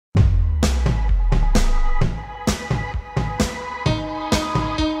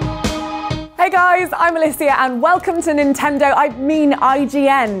guys, I'm Alicia and welcome to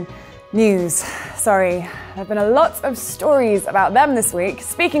IGN news. Sorry, there have been a lot of stories about them this week.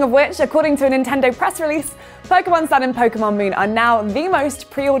 Speaking of which, according to a Nintendo press release, Pokemon Sun and Pokemon Moon are now the most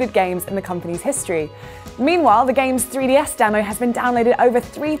pre-ordered games in the company's history. Meanwhile, the game's 3DS demo has been downloaded over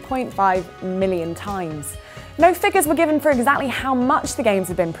 3.5 million times. No figures were given for exactly how much the games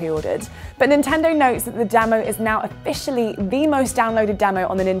have been pre-ordered, but Nintendo notes that the demo is now officially the most downloaded demo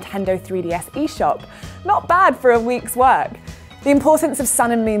on the Nintendo 3DS eShop. Not bad for a week's work. The importance of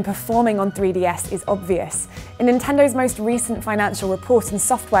Sun and Moon performing on 3DS is obvious. In Nintendo's most recent financial report and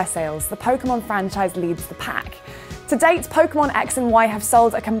software sales, the Pokemon franchise leads the pack. To date, Pokemon X and Y have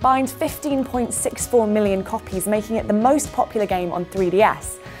sold a combined 15.64 million copies, making it the most popular game on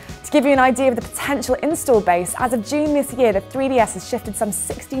 3DS. To give you an idea of the potential install base, as of June this year, the 3DS has shifted some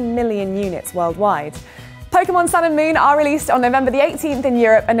 60 million units worldwide. Pokemon Sun and Moon are released on November the 18th in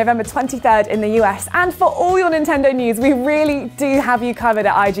Europe and November 23rd in the US. And for all your Nintendo news, we really do have you covered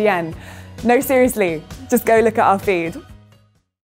at IGN. No, seriously, just go look at our feed.